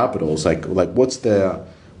these capitals, like what's the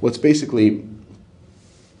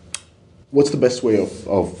best way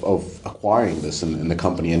of acquiring this in the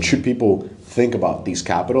company, and should people think about these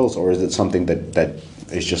capitals, or is it something that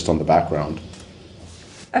is just on the background?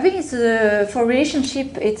 I think it's for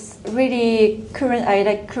relationship. It's really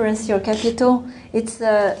currency or capital. It's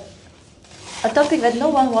a topic that no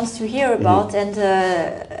one wants to hear about, and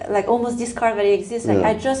almost discard that it exists.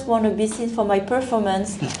 I just want to be seen for my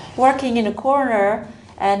performance, working in a corner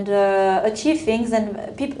and achieve things, and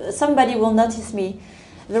somebody will notice me.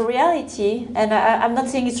 The reality, and I'm not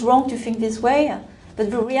saying it's wrong to think this way,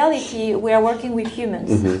 but the reality, we are working with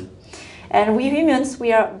humans, and we humans,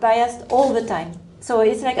 we are biased all the time. So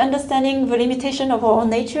it's like understanding the limitation of our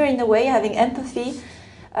own nature in a way, having empathy.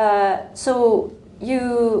 So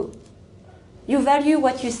you value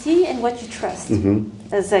what you see and what you trust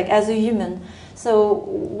as a human. So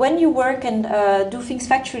when you work and do things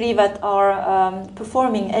factually that are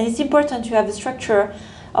performing, and it's important to have a structure,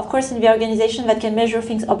 of course, in the organization that can measure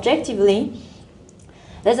things objectively.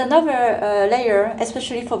 There's another layer,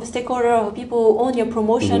 especially for the stakeholder or people who own your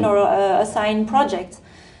promotion or assign projects.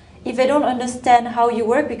 If they don't understand how you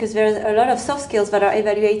work, because there's a lot of soft skills that are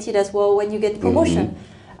evaluated as well when you get promotion.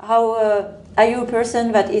 How are you a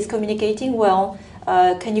person that is communicating well?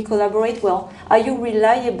 Can you collaborate well? Are you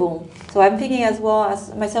reliable? So I'm thinking as well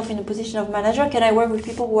as myself in the position of manager, can I work with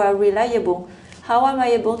people who are reliable? How am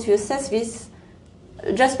I able to assess this?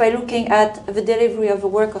 Just by looking at the delivery of the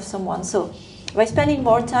work of someone. So by spending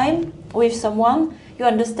more time with someone, you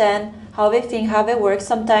understand how they think, how they work.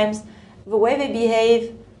 Sometimes the way they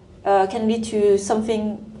behave can lead to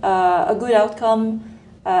something, a good outcome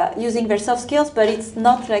using their soft skills, but it's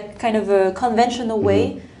not like kind of a conventional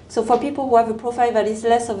way So for people who have a profile that is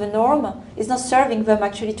less of a norm, it's not serving them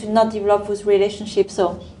actually to not develop those relationships.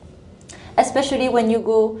 So especially when you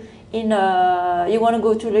go you want to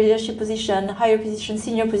go to a leadership position, higher position,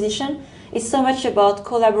 senior position, it's so much about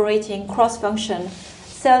collaborating, cross-function,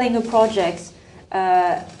 selling a project.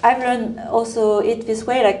 I've learned also it this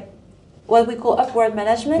way, like what we call upward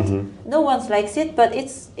management. No one likes it, but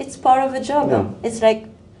it's part of the job. Yeah. It's like,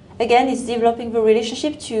 again, it's developing the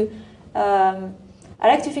relationship to, I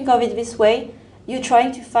like to think of it this way, you're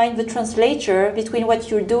trying to find the translator between what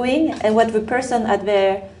you're doing and what the person at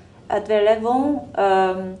their level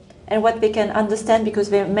and what they can understand, because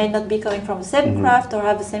they may not be coming from the same craft or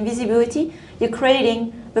have the same visibility. You're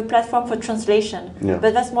creating the platform for translation. Yeah.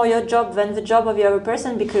 But that's more your job than the job of the other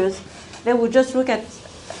person, because they will just look at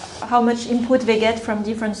how much input they get from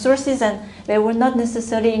different sources, and they will not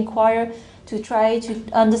necessarily inquire to try to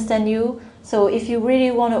understand you. So if you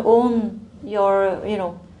really want to own your,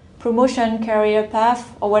 promotion, career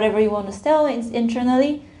path, or whatever you want to sell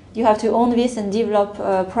internally, you have to own this and develop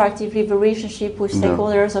proactively the relationship with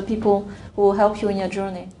stakeholders or people who will help you in your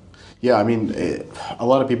journey. Yeah, I mean, a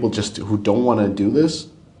lot of people just who don't want to do this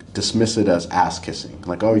dismiss it as ass kissing.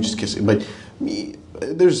 Like, oh, you're just kissing. But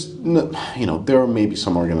there's, there are maybe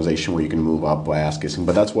some organization where you can move up by ass kissing,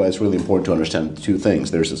 but that's why it's really important to understand two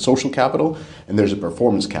things. There's a social capital and there's a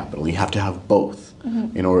performance capital. You have to have both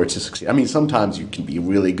in order to succeed. I mean, sometimes you can be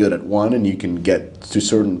really good at one and you can get to a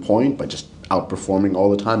certain point by just outperforming all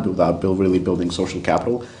the time without really building social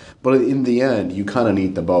capital. But in the end, you kind of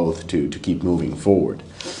need the both to keep moving forward.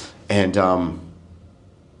 And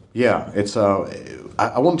it's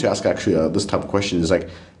I wanted to ask actually this type of question is like,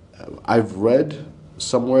 I've read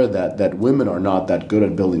somewhere that women are not that good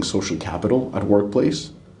at building social capital at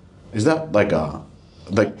workplace. Is that like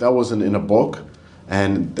that was in a book,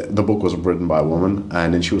 and the book was written by a woman,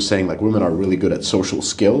 and then she was saying like women are really good at social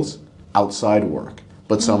skills outside work,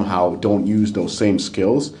 but somehow don't use those same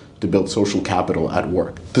skills to build social capital at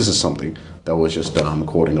work. This is something that was just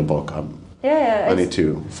quoting a book. I need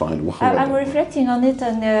to find one. I'm reflecting on it,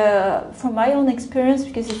 and from my own experience,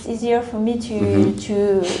 because it's easier for me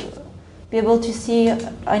to be able to see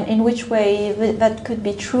in which way that could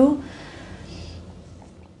be true.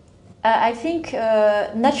 I think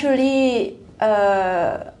naturally, as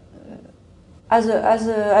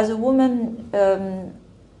a woman,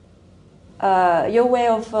 your way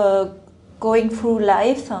of going through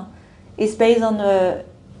life is based on a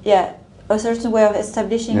certain way of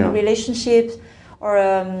establishing relationships, or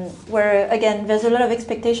where again there's a lot of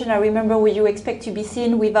expectation. I remember where you expect to be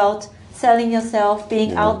seen without selling yourself,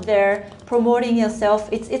 being out there, promoting yourself.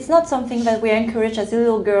 It's not something that we encourage as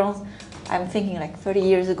little girls. I'm thinking like 30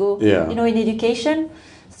 years ago, in education.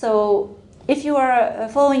 So if you are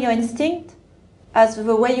following your instinct as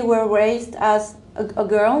the way you were raised as a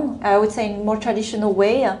girl, I would say in a more traditional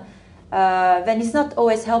way, then it's not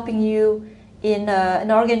always helping you in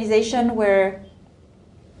an organization where,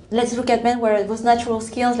 let's look at men, where those natural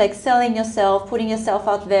skills like selling yourself, putting yourself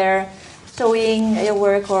out there, showing your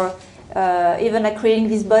work, or even like creating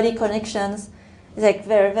these body connections, like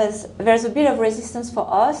there's a bit of resistance for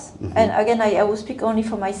us. And again, I will speak only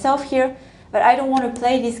for myself here, but I don't want to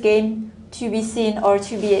play this game to be seen or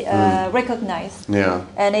to be recognized. Yeah.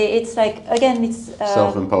 And it's like, again, it's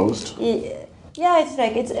self-imposed. It's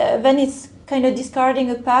like then it's kind of discarding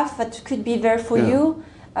a path that could be there for you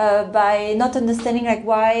by not understanding like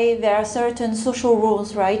why there are certain social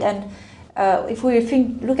rules, right? And if we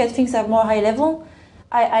look at things at more high level,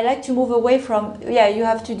 I like to move away from you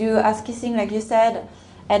have to do ass kissing like you said,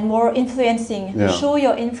 and more influencing. Show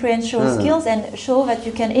your influential skills and show that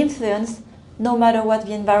you can influence no matter what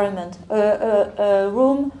the environment. A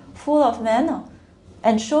room full of men,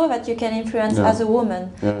 and show that you can influence as a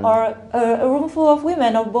woman, or a room full of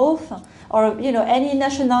women, or both, or any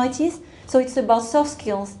nationalities. So it's about soft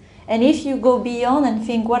skills. And if you go beyond and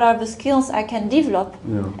think, what are the skills I can develop,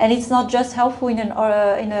 and it's not just helpful in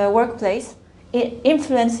a workplace,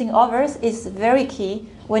 influencing others is very key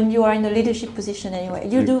when you are in a leadership position anyway.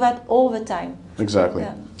 You do that all the time. Exactly.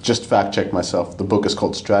 Just fact check myself. The book is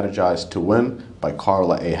called Strategize to Win by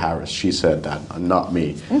Carla A. Harris. She said that, not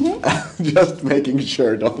me. Just making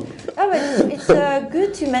sure. But it's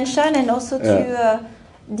good to mention, and also to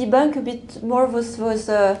debunk a bit more those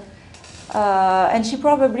and she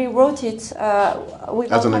probably wrote it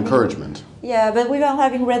as an encouragement. Yeah, but without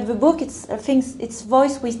having read the book, it's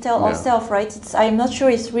voice we tell ourselves, right? I'm not sure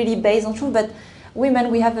it's really based on truth, but women,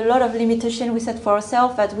 we have a lot of limitation we set for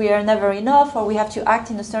ourselves, that we are never enough, or we have to act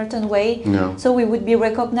in a certain way, so we would be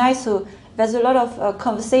recognized. So there's a lot of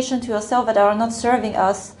conversation to ourselves that are not serving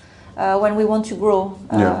us when we want to grow.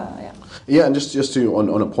 Yeah, and just to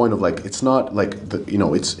on a point of like, it's not like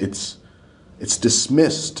it's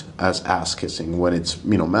dismissed as ass kissing when it's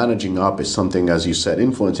managing up is something, as you said,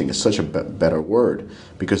 influencing is such a better word,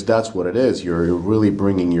 because that's what it is. You're really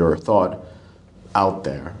bringing your thought out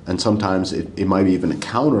there, and sometimes it might be even a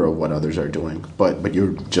counter of what others are doing, but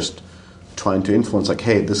you're just trying to influence, like,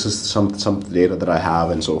 hey, this is some data that I have,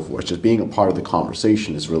 and so forth. Just being a part of the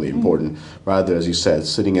conversation is really important, rather, as you said,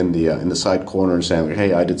 sitting in the side corner and saying, like,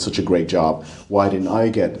 hey, I did such a great job, why didn't I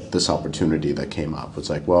get this opportunity that came up? It's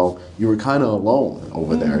like, well, you were kind of alone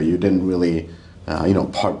over there. You didn't really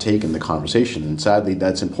partake in the conversation, and sadly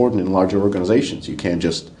that's important in larger organizations. You can't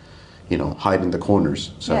just hide in the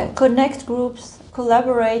corners. So yeah, connect groups,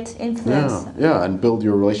 collaborate, influence. Yeah, and build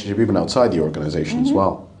your relationship even outside the organization as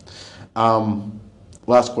well.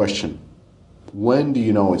 Last question. When do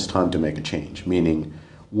you know it's time to make a change? Meaning,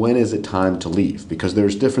 when is it time to leave? Because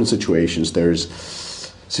there's different situations. There's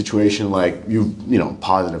situation like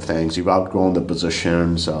positive things. You've outgrown the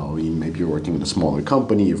position, so maybe you're working in a smaller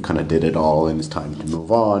company. You've kind of did it all, and it's time to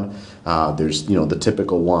move on. There's the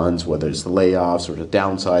typical ones, whether it's the layoffs or the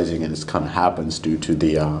downsizing, and it kind of happens due to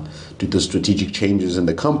the strategic changes in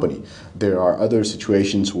the company. There are other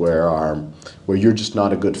situations where you're just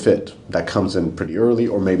not a good fit. That comes in pretty early,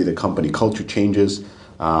 or maybe the company culture changes,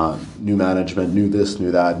 new management, new this,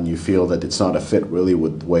 new that, and you feel that it's not a fit really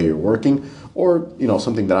with the way you're working. Or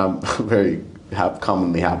something that I'm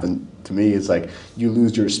commonly happen to me is like you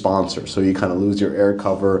lose your sponsor, so you kind of lose your air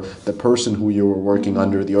cover. The person who you were working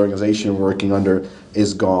under, the organization you're working under,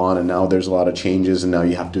 is gone, and now there's a lot of changes, and now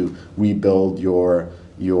you have to rebuild your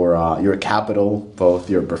capital, both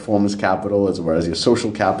your performance capital as well as your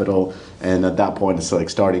social capital. And at that point, it's like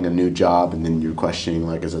starting a new job, and then you're questioning,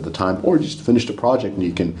 like, is it the time, or just finish the project and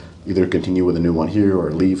you can either continue with a new one here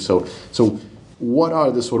or leave. So what are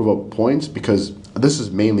the sort of points? Because this is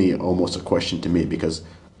mainly almost a question to me, because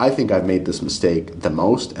I think I've made this mistake the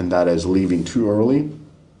most, and that is leaving too early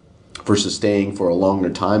versus staying for a longer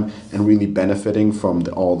time and really benefiting from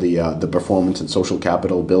all the performance and social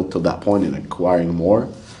capital built to that point and acquiring more.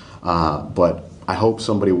 But I hope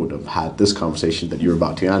somebody would have had this conversation that you're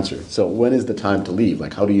about to answer. So when is the time to leave?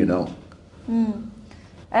 Like, how do you know?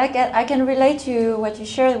 I can relate to what you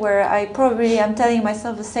shared, where I probably am telling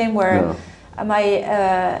myself the same, where my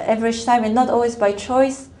average time, and not always by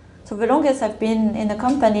choice. So the longest I've been in a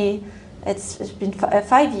company, it's been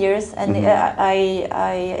 5 years, and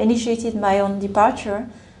I initiated my own departure.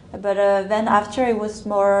 But then after, it was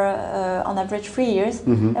more on average 3 years.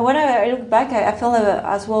 And when I look back, I felt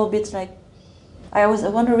as well a bit like, I was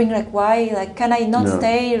wondering, like, why, like, can I not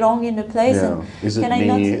stay long in a place? Yeah. And is it can I me?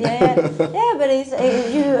 not? Yeah, but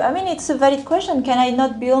it's a valid question. Can I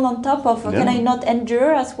not build on top of, or can I not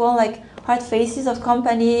endure as well, like, hard phases of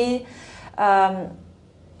company?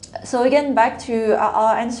 So again, back to,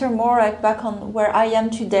 I'll answer more like back on where I am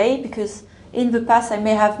today, because in the past I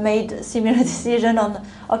may have made a similar decision on,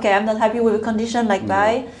 okay, I'm not happy with a condition, like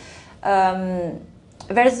bye.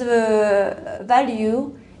 There's a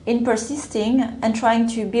value in persisting and trying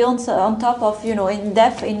to build on top of, in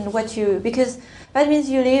depth in what you, because that means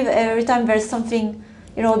you live every time there's something,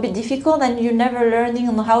 a bit difficult, and you're never learning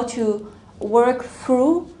on how to work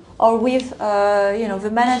through or with, the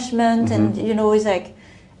management, and, it's like,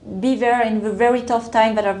 be there in the very tough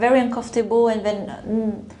time that are very uncomfortable, and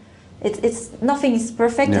then it's nothing is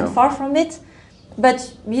perfect and far from it,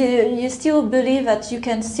 but you still believe that you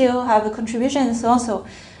can still have a contribution and so on. So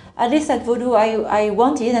at least at Vodoo, I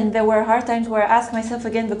wanted, and there were hard times where I asked myself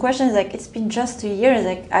again the question, like, it's been just 2 years,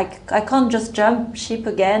 like I can't just jump ship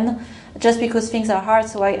again just because things are hard.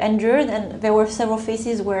 So I endured, and there were several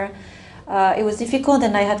phases where it was difficult,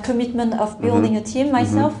 and I had commitment of building a team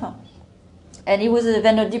myself. And it was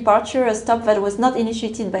then a departure, a stop that was not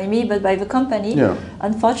initiated by me, but by the company,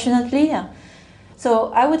 unfortunately.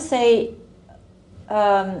 So I would say,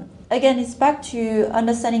 again, it's back to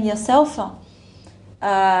understanding yourself.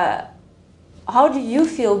 How do you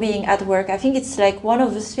feel being at work? I think it's like one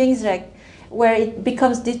of those things, like, where it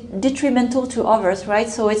becomes detrimental to others, right?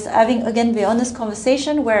 So it's having, again, the honest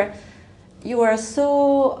conversation where you are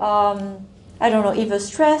so, either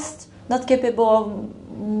stressed, not capable of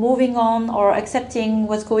moving on or accepting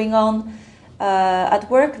what's going on at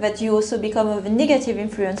work, that you also become a negative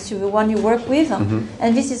influence to the one you work with.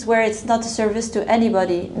 And this is where it's not a service to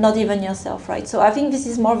anybody, not even yourself, right? So I think this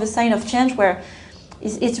is more of a sign of change, where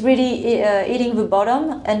it's really hitting the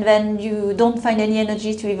bottom, and then you don't find any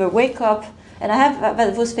energy to either wake up. And I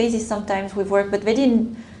have those phases sometimes with work, but they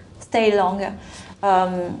didn't stay long.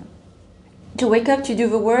 To wake up, to do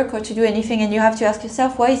the work, or to do anything, and you have to ask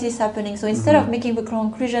yourself, why is this happening? So instead of making the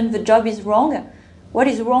conclusion the job is wrong, what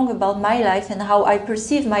is wrong about my life and how I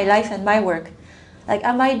perceive my life and my work. Like,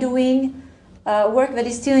 am I doing work that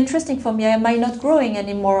is still interesting for me? Am I not growing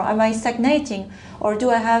anymore? Am I stagnating? Or do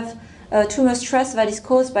I have too much stress that is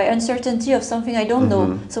caused by uncertainty of something I don't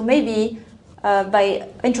know? So maybe by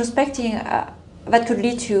introspecting, that could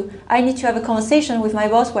lead to, I need to have a conversation with my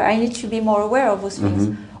boss where I need to be more aware of those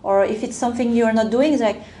things. Or if it's something you're not doing, it's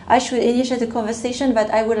like, I should initiate a conversation that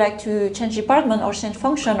I would like to change department or change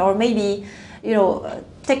function, or maybe,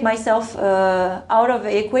 take myself out of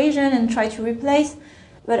the equation and try to replace.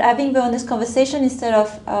 But having the honest conversation instead of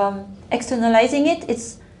externalizing it,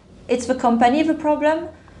 it's the company the problem.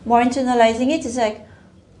 More internalizing it is like,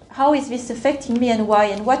 how is this affecting me and why,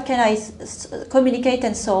 and what can I communicate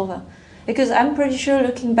and solve? Because I'm pretty sure,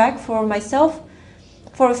 looking back for myself,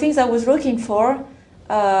 for the things I was looking for,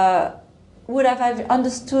 would have I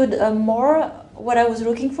understood more what I was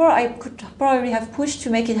looking for, I could probably have pushed to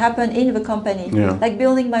make it happen in the company. Yeah. Like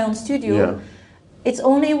building my own studio. Yeah. It's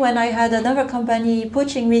only when I had another company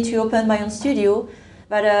pushing me to open my own studio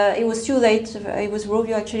that it was too late. It was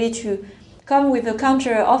Rovio actually to come with a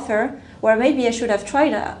counter offer where maybe I should have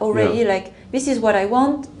tried already. Yeah. Like, this is what I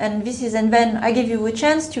want, and then I give you a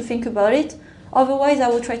chance to think about it. Otherwise, I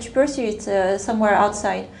will try to pursue it somewhere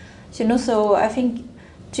outside. So I think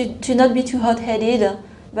to not be too hot-headed,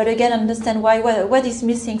 but again understand what is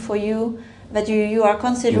missing for you, that you are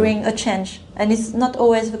considering a change, and it's not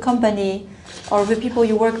always the company or the people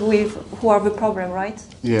you work with who are the problem, right?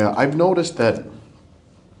 Yeah, I've noticed that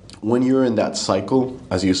when you're in that cycle,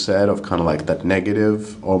 as you said, of kind of like that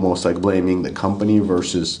negative, almost like blaming the company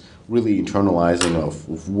versus really internalizing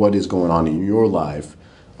of what is going on in your life,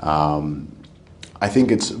 I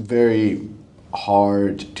think it's very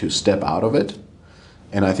hard to step out of it.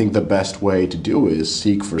 And I think the best way to do is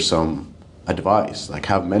seek for some advice, like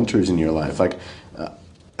have mentors in your life. Like,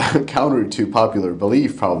 counter to popular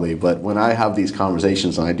belief probably, but when I have these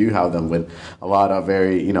conversations, and I do have them with a lot of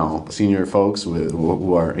very, senior folks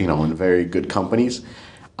who are, in very good companies,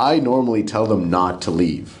 I normally tell them not to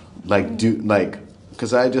leave.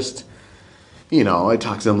 Because I just, I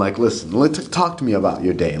talk to them like, listen, talk to me about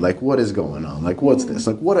your day. Like, what is going on? Like, what's this?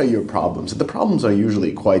 Like, what are your problems? And the problems are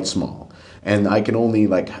usually quite small. And I can only,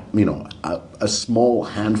 a small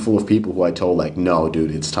handful of people who I told, like, no, dude,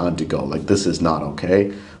 it's time to go. Like, this is not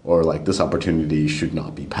okay. Or, like, this opportunity should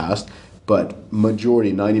not be passed. But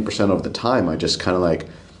majority, 90% of the time, I just kind of, like,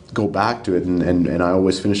 go back to it. And I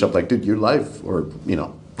always finish up, like, dude, your life, or,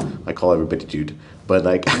 I call everybody dude. But,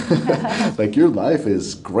 like, like, your life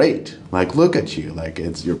is great. Like, look at you. Like,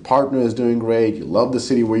 your partner is doing great. You love the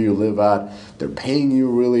city where you live at. They're paying you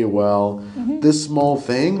really well. This small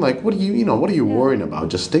thing, like, what are you worrying about?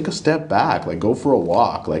 Just take a step back. Like, go for a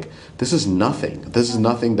walk. Like, this is nothing. This is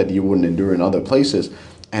nothing that you wouldn't endure in other places.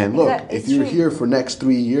 And look, if you're here for next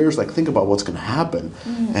 3 years, like, think about what's going to happen.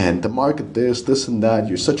 And the market, this and that.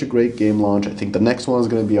 You're such a great game launch. I think the next one is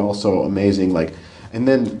going to be also amazing. Like, and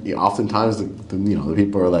then oftentimes the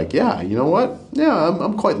people are like, yeah, you know what? Yeah,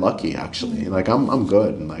 I'm quite lucky actually. Like, I'm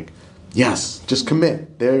good. And like, yes, just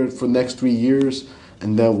commit there for the next 3 years,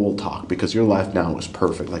 and then we'll talk, because your life now is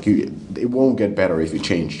perfect. Like, it won't get better if you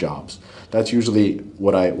change jobs. That's usually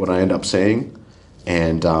what I end up saying,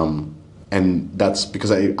 and that's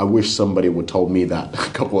because I wish somebody would told me that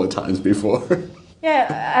a couple of times before.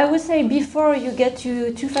 Yeah, I would say before you get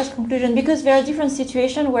to too fast conclusion, because there are different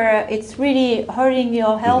situations where it's really hurting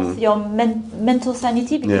your health, your mental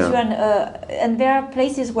sanity, because you're and there are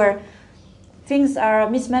places where things are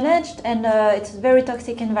mismanaged and it's a very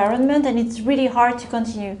toxic environment, and it's really hard to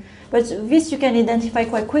continue. But this you can identify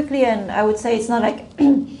quite quickly, and I would say it's not like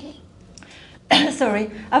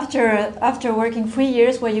sorry, after working 3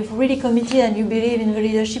 years where you've really committed and you believe in the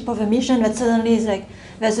leadership of a mission, that suddenly is like,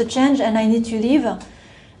 there's a change and I need to leave.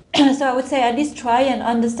 So I would say at least try and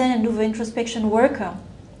understand and do the introspection work.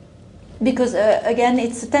 Because again,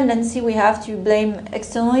 it's a tendency we have to blame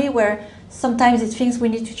externally, where sometimes it's things we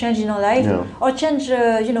need to change in our life, or change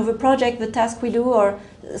the project, the task we do, or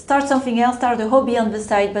start something else, start a hobby on the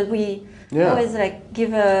side, but we always like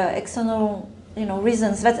give external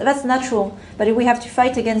reasons. That's natural, but we have to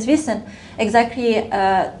fight against this, and exactly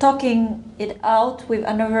talking it out with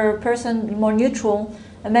another person, more neutral,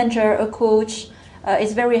 a mentor, a coach,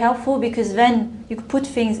 is very helpful, because then you put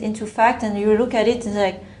things into fact and you look at it and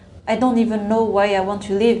like, I don't even know why I want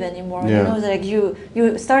to live anymore. Like you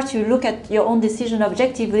start to look at your own decision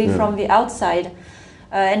objectively from the outside,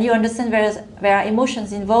 and you understand there are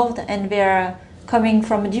emotions involved, and they're coming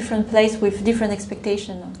from a different place with different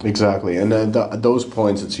expectations. Exactly, and those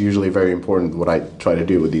points, it's usually very important. What I try to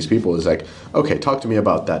do with these people is like, okay, talk to me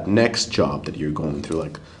about that next job that you're going through.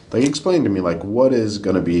 Like, Like, explain to me, like, what is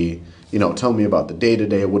going to be, tell me about the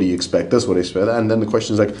day-to-day, what do you expect this, what do you expect that? And then the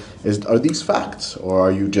question is like, are these facts, or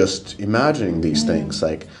are you just imagining these things?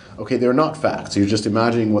 Like, okay, they're not facts. You're just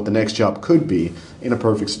imagining what the next job could be in a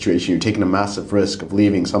perfect situation. You're taking a massive risk of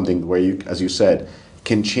leaving something where you, as you said,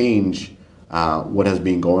 can change what has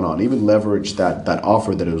been going on. Even leverage that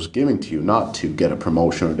offer that it was giving to you, not to get a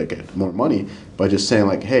promotion or to get more money, but just saying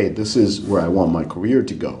like, hey, this is where I want my career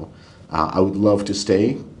to go. I would love to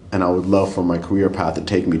stay, and I would love for my career path to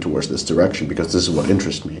take me towards this direction because this is what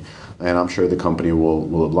interests me. And I'm sure the company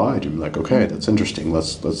will oblige and be like, okay, that's interesting.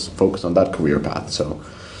 Let's focus on that career path. So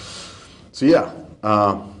yeah,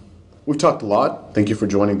 we've talked a lot. Thank you for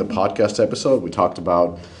joining the podcast episode. We talked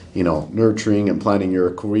about, nurturing and planning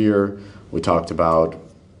your career. We talked about,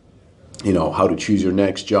 how to choose your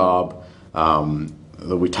next job.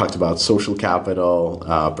 We talked about social capital,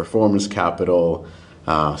 performance capital,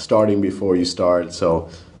 starting before you start. So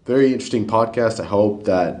very interesting podcast. I hope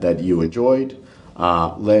that you enjoyed.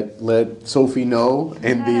 Let Sophie know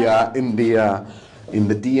in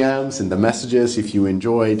the DMs, in the messages, if you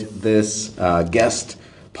enjoyed this guest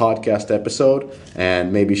podcast episode,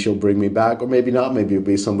 and maybe she'll bring me back, or maybe not. Maybe it'll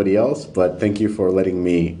be somebody else. But thank you for letting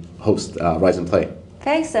me host Rise and Play.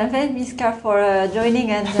 Thanks, and thanks, Miska, for joining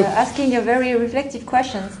and asking your very reflective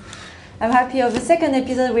questions. I'm happy of the second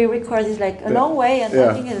episode we record is like a long way, and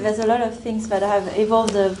I think there's a lot of things that have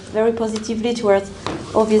evolved very positively towards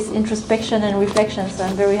obvious introspection and reflection, so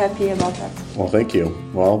I'm very happy about that. Well, thank you.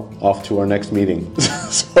 Well, off to our next meeting.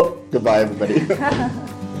 So, goodbye, everybody.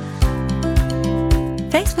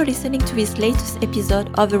 Thanks for listening to this latest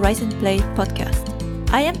episode of the Rise and Play podcast.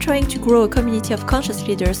 I am trying to grow a community of conscious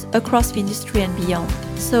leaders across the industry and beyond.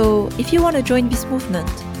 So, if you want to join this movement,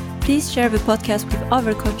 please share the podcast with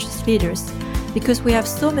other conscious leaders, because we have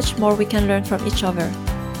so much more we can learn from each other.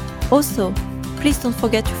 Also, please don't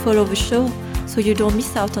forget to follow the show so you don't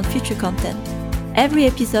miss out on future content. Every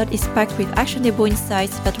episode is packed with actionable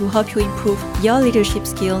insights that will help you improve your leadership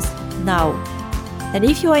skills now. And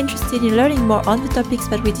if you are interested in learning more on the topics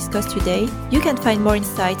that we discussed today, you can find more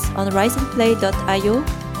insights on riseandplay.io,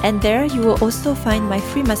 and there you will also find my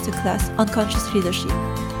free masterclass on conscious leadership.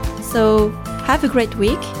 So, have a great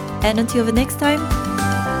week, and until the next time,